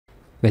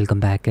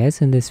Welcome back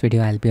guys. In this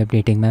video I'll be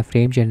updating my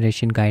frame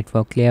generation guide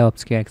for Clair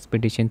Obscur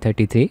Expedition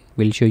 33.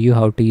 We'll show you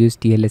how to use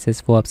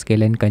DLSS for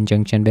upscaler in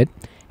conjunction with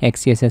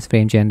XeSS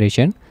frame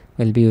generation.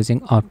 We'll be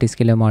using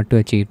Optiscaler Mod to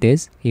achieve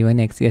this. Even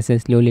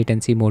XeSS low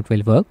latency mode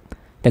will work.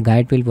 The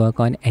guide will work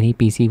on any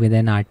PC with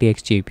an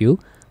RTX GPU.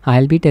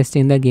 I'll be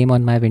testing the game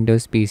on my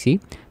Windows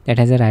PC that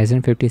has a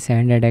Ryzen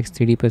 5700X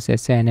 3D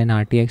processor and an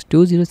RTX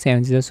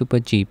 2070 Super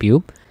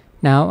GPU.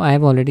 Now I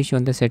have already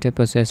shown the setup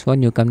process for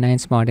Newcomb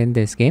 9's mod in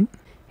this game.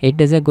 It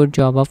does a good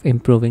job of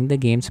improving the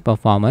game's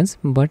performance,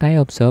 but I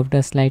observed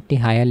a slightly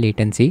higher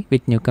latency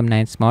with Newcomb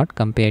 9's mod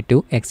compared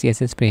to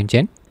XeSS frame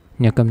gen.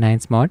 Newcomb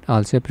 9's mod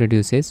also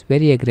produces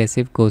very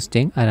aggressive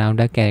ghosting around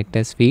a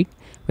character's feet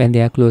when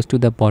they are close to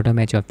the bottom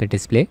edge of the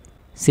display.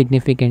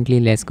 Significantly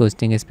less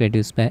ghosting is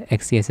produced by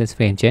XeSS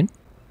frame gen.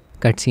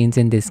 Cutscenes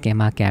in this game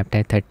are capped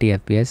at 30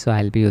 FPS, so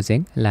I'll be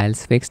using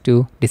LIL's fix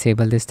to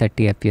disable this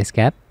 30 FPS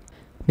cap.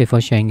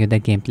 Before showing you the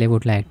gameplay,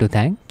 would like to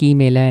thank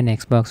keymailer and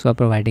Xbox for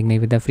providing me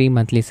with a free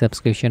monthly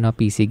subscription of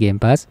PC Game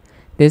Pass.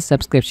 This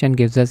subscription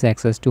gives us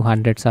access to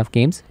hundreds of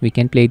games. We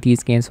can play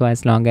these games for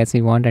as long as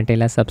we want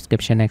until our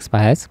subscription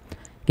expires.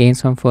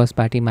 Games from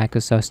first-party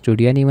Microsoft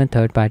Studio and even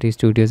third-party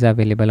studios are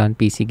available on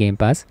PC Game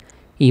Pass.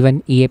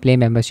 Even EA Play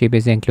membership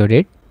is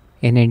included.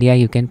 In India,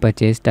 you can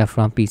purchase stuff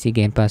from PC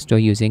Game Pass Store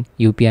using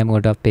UPI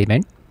mode of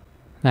payment.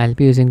 I'll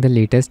be using the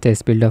latest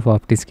test build of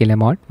Optiscaler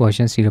Mod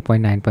version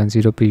 0.9.0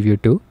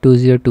 preview to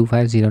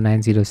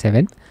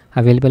 20250907,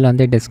 available on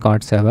the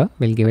Discord server.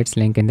 We'll give its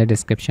link in the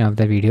description of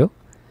the video.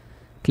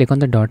 Click on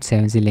the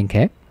 .7z link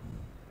here.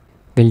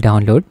 We'll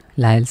download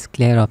LIL's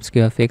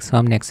ClairObscurFix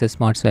from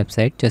Nexus Mods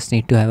website. Just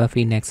need to have a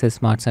free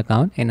Nexus Mods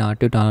account in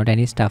order to download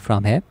any stuff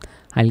from here.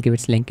 I'll give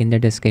its link in the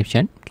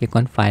description. Click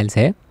on Files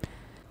here.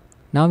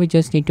 Now we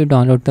just need to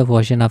download the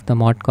version of the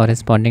mod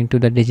corresponding to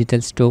the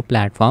digital store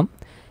platform.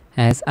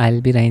 As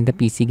I'll be running the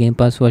PC Game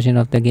Pass version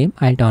of the game,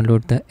 I'll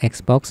download the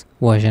Xbox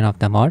version of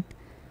the mod.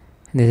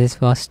 This is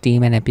for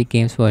Steam and Epic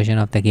Games version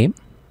of the game.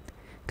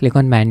 Click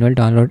on manual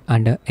download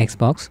under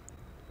Xbox.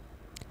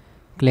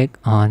 Click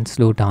on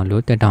slow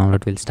download. The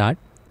download will start.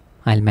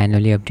 I'll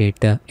manually update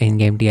the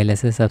in-game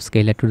DLSS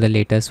upscaler to the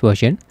latest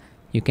version.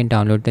 You can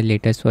download the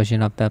latest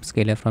version of the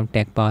upscaler from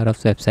Tech Power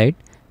Off's website.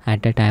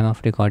 At the time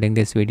of recording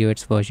this video,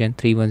 it's version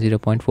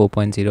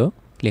 310.4.0.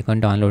 Click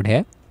on download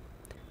here.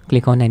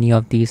 Click on any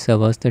of these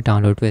servers, the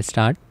download will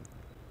start.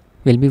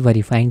 We'll be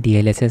verifying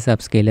DLSS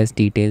upscaler's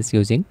details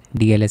using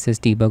DLSS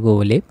debug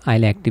overlay.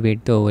 I'll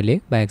activate the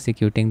overlay by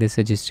executing this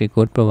registry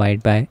code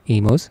provided by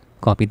Emos.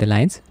 Copy the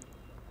lines.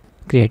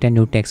 Create a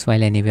new text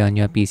file anywhere on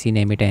your PC,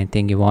 name it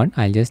anything you want.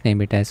 I'll just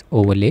name it as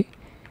overlay.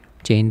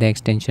 Change the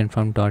extension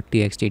from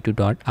 .txt to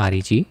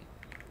 .reg.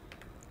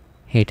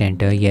 Hit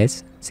enter,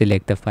 yes.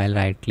 Select the file,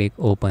 right click,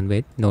 open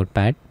with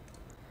Notepad.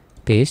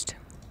 Paste.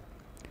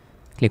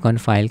 Click on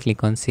file,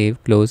 click on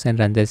save, close and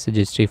run this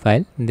registry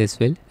file. This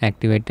will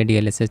activate the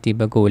DLSS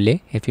debug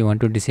overlay. If you want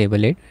to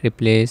disable it,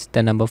 replace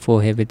the number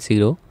 4 here with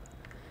 0.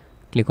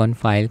 Click on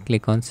file,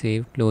 click on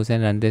save, close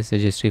and run this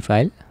registry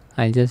file.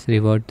 I'll just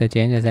revert the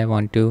change as I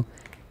want to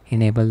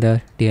enable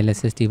the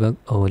DLSS debug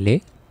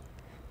overlay.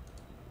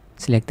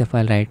 Select the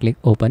file, right click,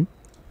 open.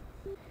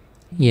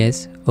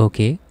 Yes,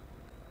 okay.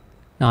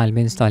 Now I'll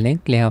be installing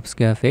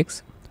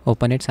ClairObscurFix.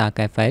 Open its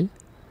archive file.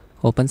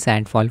 Open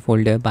Sandfall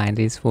folder,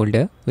 binaries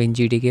folder,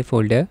 WinGDK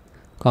folder.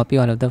 Copy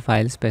all of the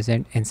files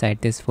present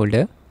inside this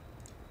folder.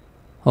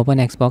 Open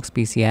Xbox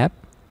PC app.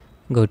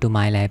 Go to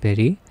My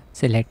Library.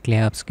 Select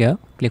Clair Obscur.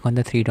 Click on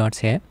the 3 dots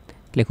here.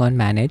 Click on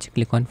Manage.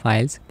 Click on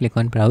Files. Click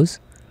on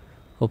Browse.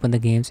 Open the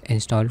games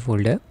installed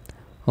folder.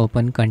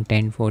 Open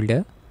Content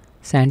folder.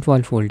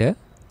 Sandfall folder,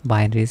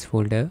 binaries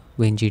folder,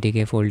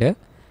 WinGDK folder.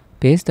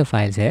 Paste the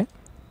files here.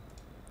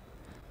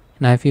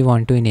 Now if you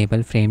want to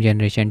enable frame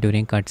generation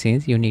during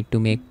cutscenes, you need to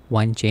make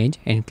one change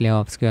in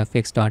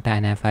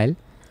ClairObscurFix.ini file.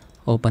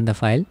 Open the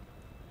file.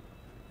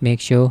 Make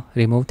sure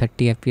remove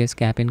 30 FPS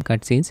cap in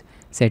cutscenes.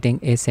 Setting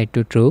is set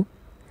to true.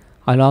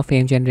 Allow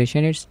frame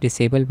generation, it's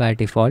disabled by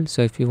default.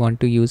 So if you want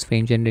to use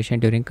frame generation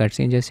during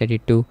cutscenes, just set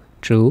it to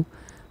true.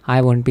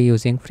 I won't be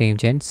using frame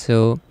gen,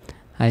 so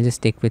I'll just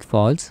stick with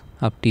false.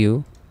 Up to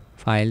you.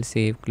 File,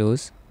 save,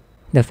 close.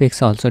 The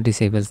fix also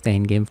disables the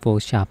in-game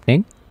force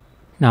sharpening.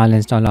 Now I'll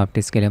install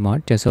Optiscaler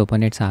Mod. Just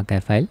open its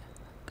archive file.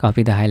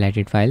 Copy the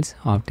highlighted files.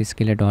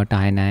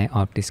 Optiscaler.ini,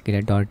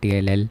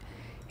 Optiscaler.dll,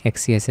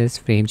 XeSS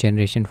frame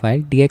generation file.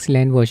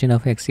 DXLN version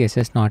of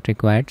XeSS not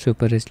required.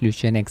 Super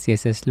resolution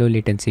XeSS low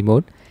latency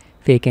mode.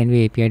 Fake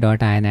NV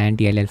API.ini and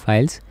DLL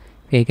files.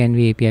 Fake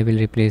NV API will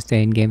replace the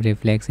in-game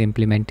Reflex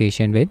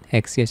implementation with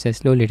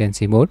XeSS low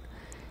latency mode.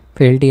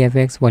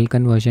 FieldFX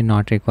Vulkan version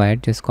not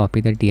required. Just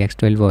copy the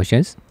DX12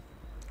 versions.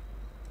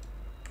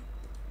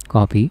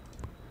 Copy.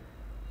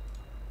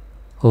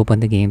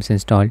 Open the games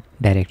installed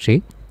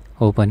directory.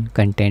 Open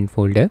content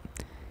folder,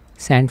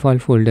 Sandfall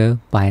folder,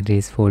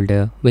 binaries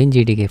folder,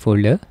 WinGDK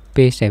folder.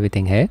 Paste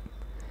everything here.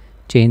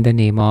 Change the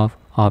name of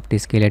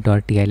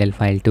Optiscaler.dll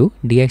file to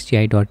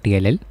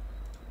dxgi.dll.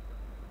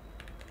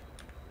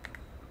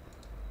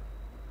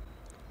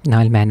 Now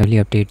I'll manually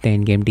update the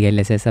in-game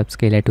DLSS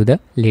Upscaler to the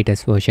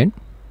latest version.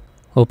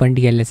 Open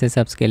DLSS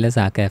Upscaler's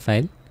archive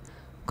file.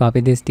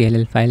 Copy this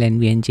DLL file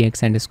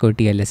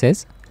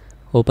nvngx_DLSS.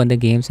 Open the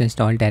game's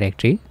install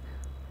directory.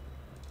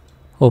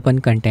 Open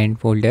content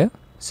folder,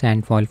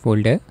 Sandfall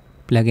folder,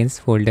 plugins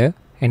folder,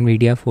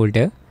 Nvidia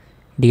folder,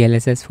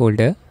 DLSS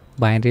folder,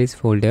 binaries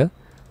folder,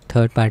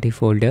 third-party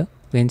folder,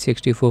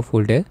 Win64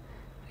 folder.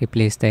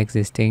 Replace the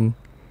existing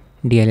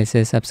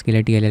DLSS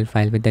Upscaler DLL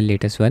file with the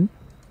latest one.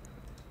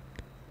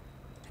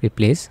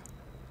 Replace.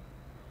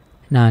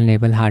 Now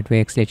enable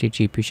hardware accelerated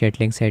GPU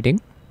scheduling setting.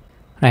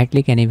 Right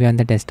click anywhere on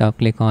the desktop,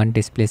 click on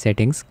display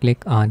settings,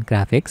 click on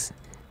graphics,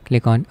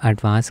 click on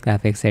advanced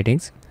graphics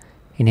settings.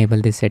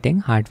 Enable this setting,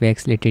 hardware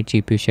accelerated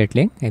GPU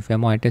scheduling. If your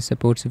monitor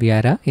supports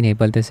VRR,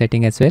 enable the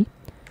setting as well.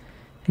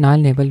 Now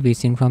enable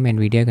VSYNC from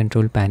Nvidia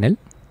control panel.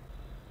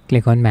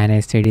 Click on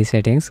manage 3D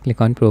settings,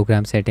 click on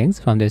program settings.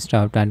 From this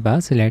drop down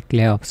bar, select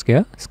Clair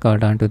Obscur, scroll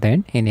down to the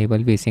end, enable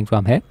VSYNC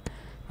from here.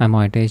 My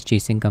monitor is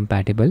G-Sync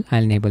compatible.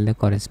 I'll enable the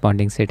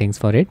corresponding settings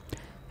for it.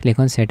 Click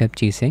on setup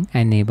G-Sync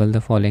and enable the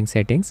following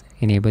settings.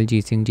 Enable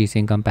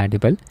G-Sync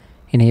compatible,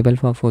 enable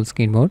for full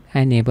screen mode,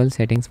 and enable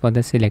settings for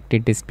the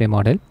selected display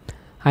model.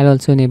 I'll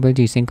also enable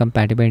G-Sync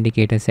compatible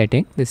indicator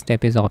setting. This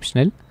step is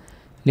optional.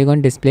 Click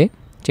on display,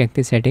 check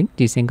the setting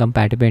G-Sync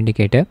compatible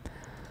indicator.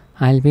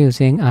 I'll be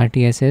using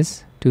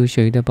RTSS to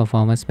show you the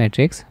performance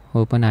metrics.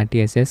 Open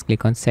RTSS,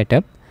 click on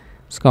setup,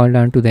 scroll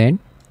down to the end,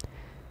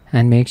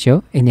 and make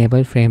sure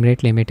enable frame rate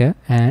limiter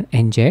and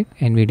inject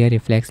Nvidia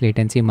Reflex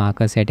latency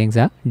marker settings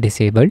are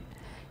disabled.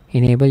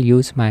 Enable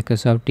use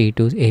Microsoft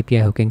T2's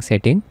API hooking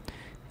setting.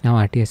 Now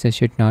RTSS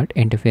should not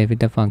interfere with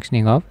the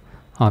functioning of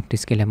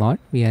Optiscaler Mod.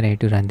 We are ready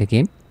to run the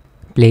game.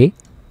 Play.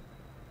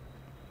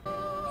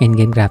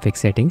 In-game graphics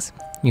settings.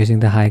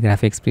 Using the high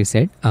graphics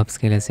preset,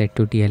 Upscaler set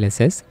to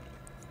DLSS.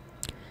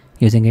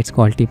 Using its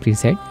quality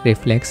preset,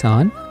 Reflex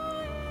on,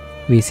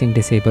 VSYNC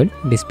disabled,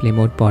 display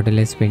mode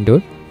borderless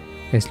windowed,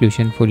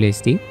 resolution full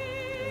HD,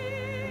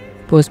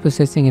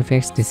 post-processing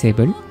effects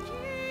disabled,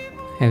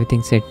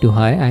 everything set to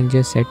high. I'll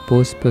just set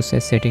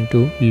post-process setting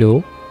to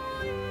low.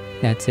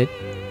 That's it.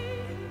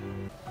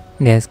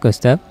 There's good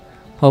stuff.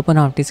 Open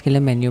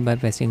Optiscaler menu by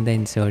pressing the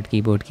insert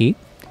keyboard key.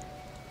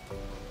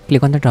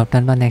 Click on the drop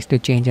down bar next to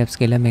change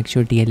upscaler. Make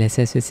sure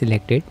DLSS is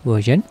selected.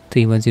 Version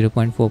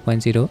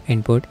 310.4.0.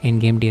 Input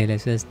in-game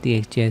DLSS.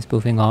 The XGS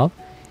spoofing off.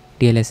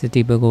 DLSS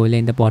debug overlay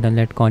in the bottom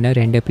left corner.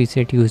 Render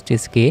preset used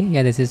is K.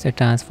 Yeah, this is a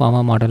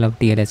transformer model of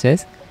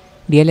DLSS.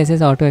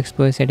 DLSS auto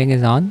explore setting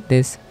is on.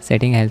 This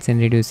setting helps in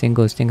reducing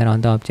ghosting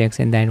around the objects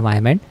in the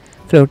environment.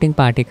 Floating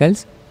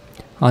particles.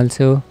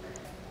 Also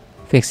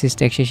fixes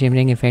texture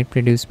shimmering effect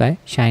produced by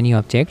shiny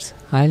objects.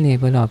 I'll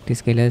enable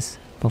Optiscaler's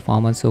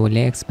performance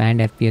overlay, expand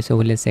FPS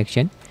overlay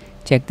section.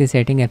 Check the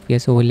setting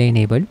FPS overlay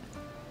enabled.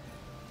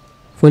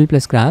 Full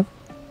plus graph.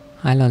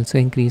 I'll also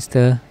increase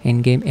the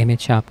in-game image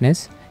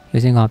sharpness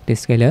using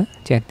Optiscaler.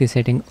 Check the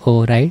setting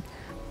override.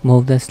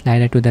 Move the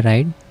slider to the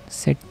right.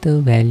 Set the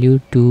value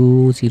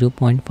to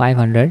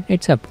 0.500.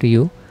 It's up to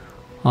you.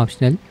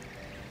 Optional.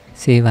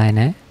 Save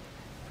INI.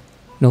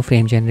 No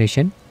frame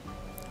generation.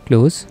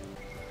 Close.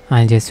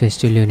 I'll just switch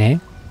to Lunar.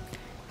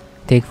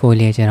 Thick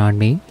foliage around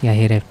me. Yeah,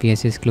 here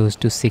FPS is close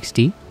to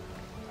 60.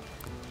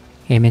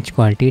 Image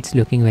quality, it's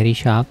looking very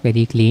sharp,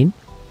 very clean.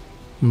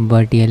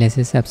 But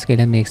DLSS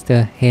Upscaler makes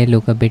the hair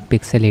look a bit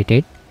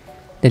pixelated.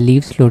 The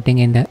leaves floating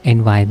in the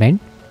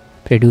environment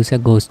produce a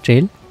ghost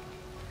trail.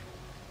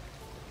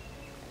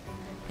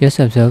 Just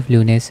observe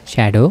Lunar's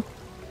shadow.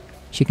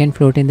 She can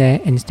float in the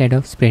air instead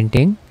of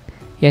sprinting.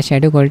 Yeah,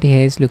 shadow quality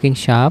here is looking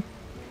sharp.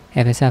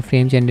 FSR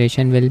frame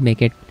generation will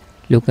make it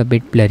look a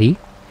bit blurry.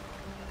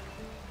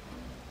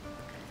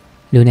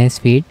 Lunar's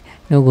feet,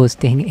 no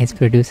ghosting is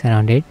produced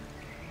around it,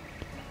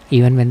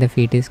 even when the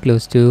feet is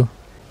close to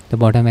the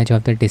bottom edge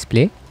of the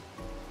display.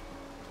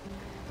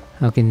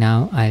 Okay,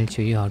 now I'll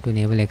show you how to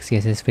enable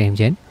XeSS frame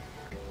gen.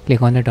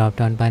 Click on the drop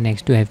down bar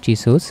next to FG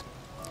source.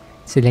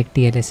 Select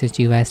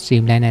DLSSG via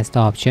Streamline as the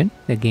option.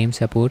 The game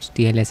supports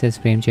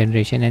DLSS frame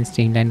generation and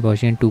Streamline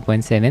version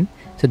 2.7,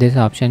 so this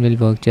option will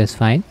work just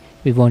fine.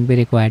 We won't be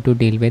required to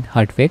deal with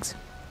hotfix.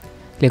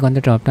 Click on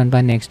the drop down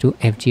bar next to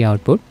FG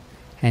output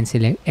and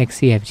select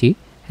XeFG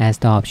as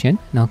the option.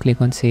 Now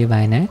click on save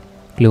INI,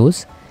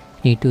 close.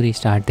 Need to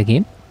restart the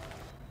game.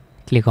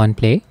 Click on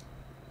play.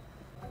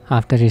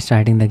 After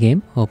restarting the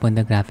game, open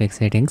the graphics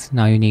settings.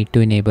 Now you need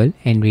to enable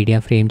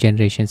Nvidia frame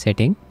generation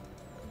setting.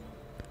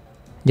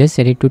 Just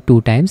set it to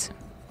 2 times.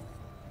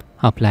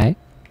 Apply.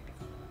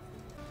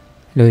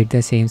 Load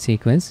the same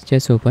sequence.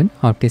 Just open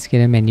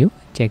Optiscaler menu.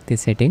 Check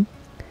this setting.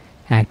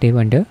 Active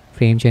under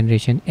frame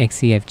generation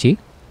XeFG.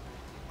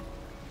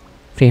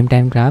 Frame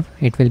time graph,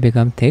 it will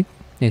become thick.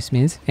 This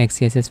means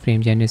XeSS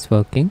frame gen is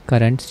working.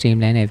 Current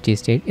Streamline FG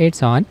state,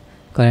 it's on.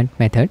 Current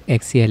method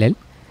XeLL.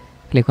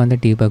 Click on the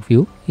debug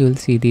view. You will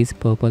see these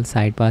purple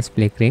sidebars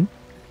flickering.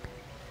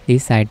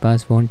 These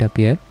sidebars won't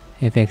appear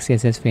if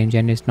XeSS frame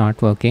gen is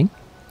not working.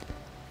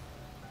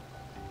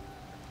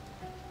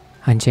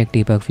 Uncheck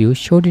debug view.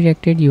 Show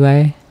detected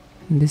UI.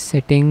 This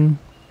setting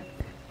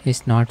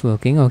is not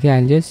working. Okay,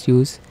 I'll just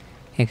use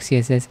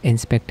XeSS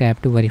Inspector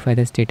app to verify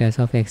the status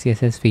of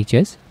XeSS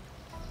features.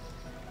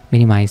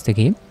 Minimize the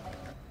game.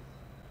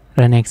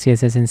 Run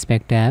XeSS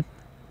Inspector app.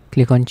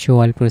 Click on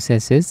Show All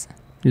Processes.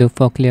 Look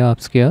for Clair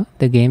Obscur,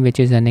 the game which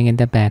is running in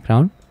the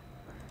background.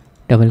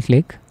 Double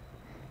click.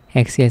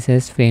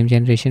 XeSS frame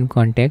generation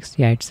context.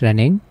 Yeah, it's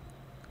running.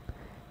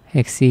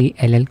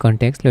 XeLL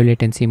context, low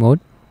latency mode.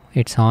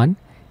 It's on.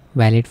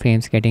 Valid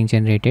frames getting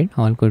generated.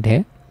 All good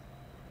here.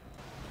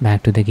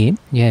 Back to the game.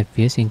 Yeah,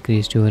 FPS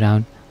increased to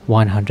around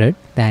 100.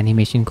 The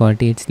animation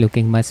quality, it's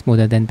looking much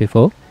smoother than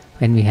before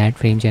when we had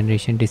frame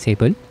generation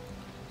disabled.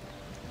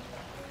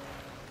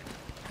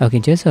 Okay,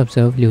 just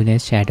observe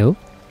Luna's shadow.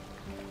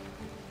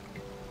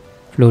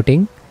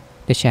 Floating.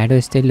 The shadow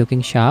is still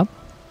looking sharp.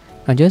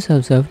 Now just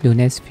observe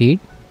Luna's feet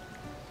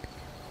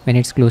when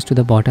it's close to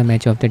the bottom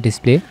edge of the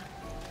display.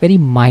 Very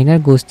minor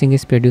ghosting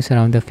is produced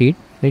around the feet.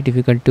 Very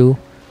difficult to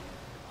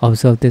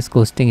observe this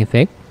ghosting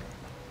effect.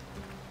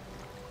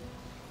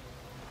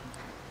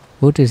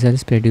 Good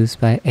results produced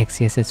by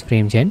XeSS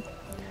frame gen.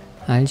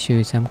 I'll show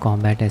you some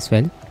combat as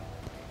well.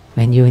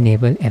 When you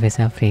enable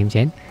FSR frame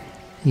gen,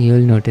 you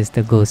will notice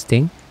the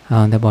ghosting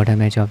on the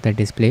bottom edge of the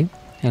display.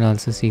 You'll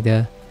also see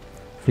the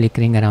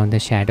flickering around the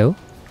shadow.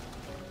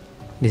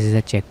 This is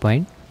a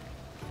checkpoint.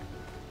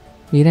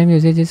 VRAM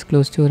usage is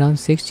close to around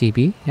 6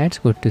 GB. That's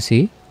good to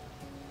see.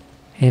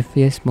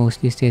 FPS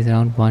mostly stays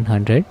around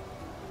 100.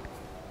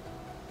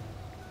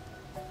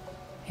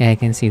 Here I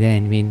can see the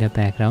enemy in the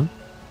background.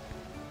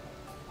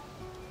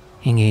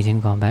 Engage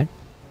in combat.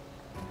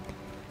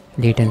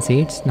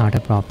 Latency, it's not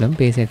a problem.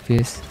 Base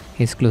FPS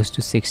is close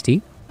to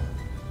 60.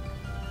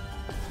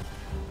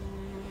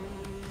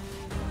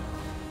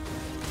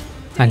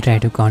 I'll try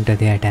to counter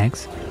the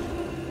attacks.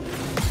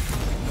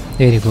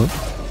 There you go.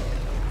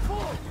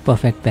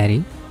 Perfect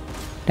parry.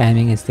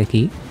 Timing is the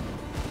key.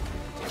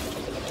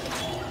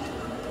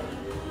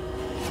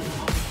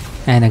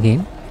 And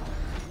again.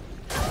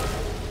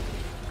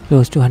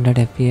 Close to 100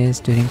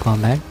 FPS during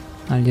combat.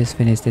 I'll just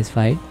finish this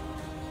fight.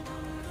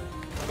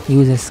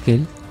 Use a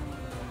skill.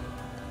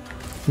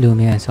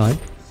 Lumia Assault.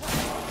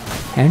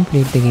 I haven't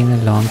played the game in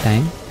a long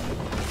time.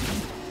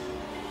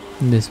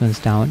 This one's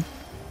down.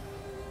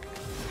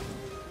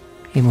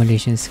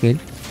 Emulation skill.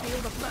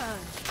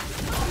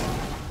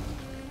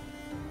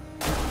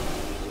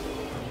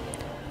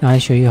 Now I'll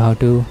show you how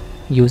to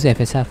use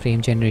FSR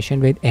frame generation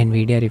with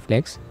Nvidia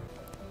Reflex.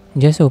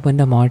 Just open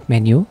the mod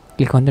menu,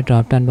 click on the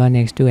drop down bar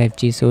next to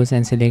FG source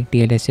and select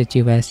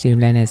DLSSG via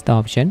Streamline as the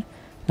option.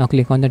 Now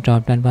click on the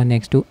drop down bar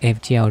next to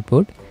FG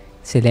output,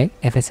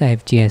 select FSR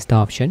FG as the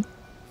option.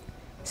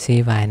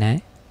 Save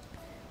INI,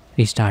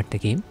 restart the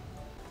game.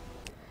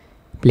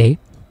 Play.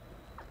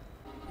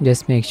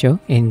 Just make sure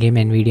in-game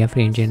Nvidia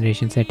frame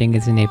generation setting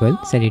is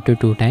enabled, set it to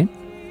 2 times.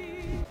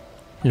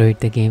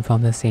 Load the game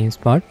from the same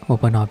spot,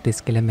 open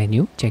Optiscaler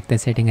menu, check the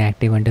setting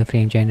active under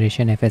frame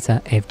generation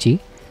FSR FG.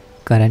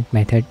 Current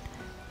method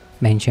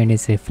mentioned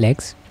is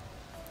Reflex.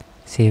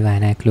 Save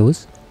and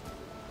close.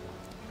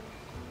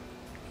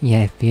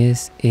 Yeah,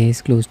 FPS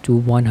is close to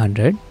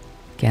 100.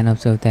 Can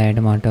observe the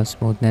amount of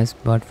smoothness,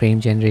 but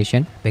frame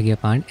generation,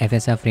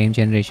 FSR frame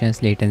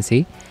generation's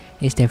latency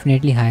is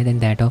definitely higher than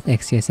that of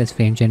XeSS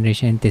frame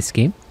generation in this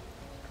game.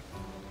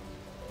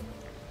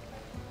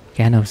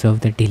 Can observe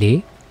the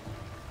delay.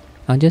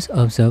 Now just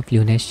observe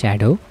Luna's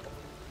shadow.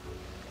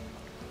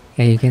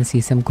 Yeah, you can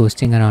see some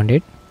ghosting around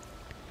it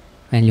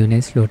when Luna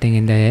is floating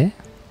in the air.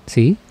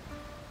 See?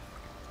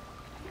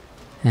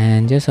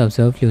 And just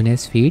observe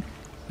Luna's feet.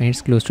 When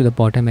it's close to the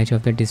bottom edge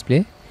of the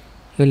display,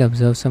 you'll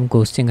observe some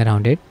ghosting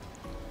around it.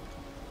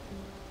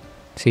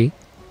 See?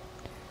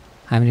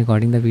 I'm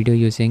recording the video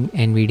using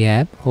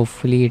Nvidia App.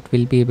 Hopefully it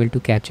will be able to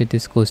capture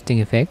this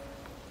ghosting effect.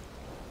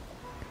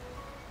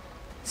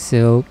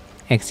 So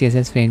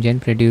XeSS frame gen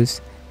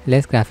produce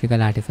less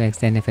graphical artifacts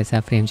than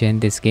FSR frame gen in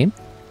this game.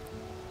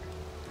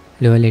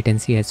 Lower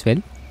latency as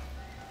well.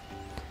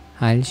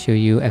 I'll show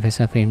you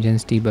FSR frame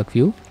gen's debug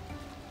view.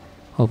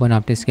 Open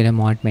Optiscaler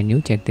Mod menu,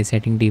 check the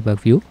setting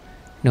debug view.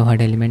 No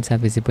HUD elements are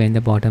visible in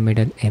the bottom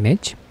middle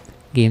image.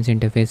 Game's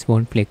interface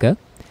won't flicker.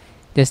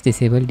 Just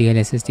disable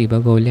DLSS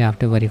debug only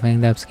after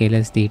verifying the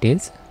upscaler's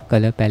details.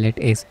 Color palette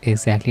is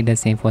exactly the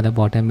same for the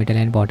bottom middle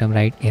and bottom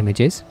right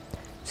images.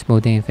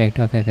 Smoothing effect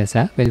of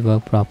FSR will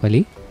work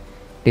properly.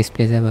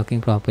 Displays are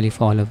working properly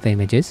for all of the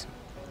images.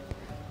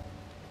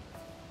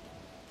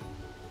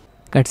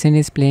 Cutscene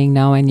is playing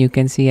now and you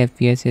can see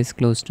FPS is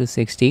close to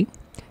 60.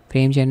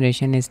 Frame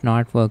generation is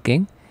not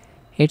working.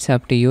 It's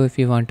up to you. If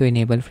you want to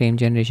enable frame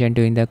generation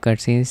during the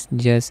cutscenes,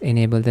 just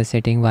enable the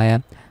setting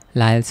via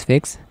Lyle's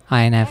fix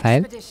INI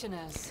file.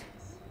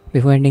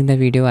 Before ending the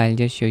video, I'll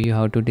just show you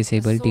how to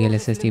disable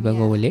DLSS debug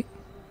overlay.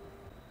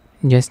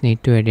 Just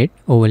need to edit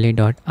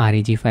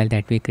overlay.reg file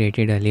that we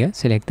created earlier.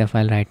 Select the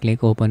file, right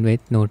click, open with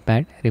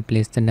notepad,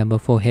 replace the number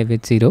 4 here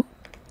with 0.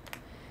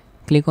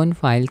 Click on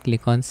file,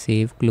 click on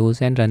save,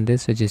 close and run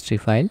this registry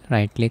file.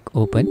 Right click,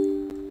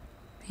 open.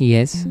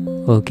 Yes,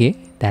 okay.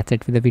 That's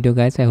it for the video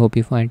guys. I hope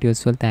you find it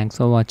useful. Thanks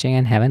for watching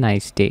and have a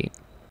nice day.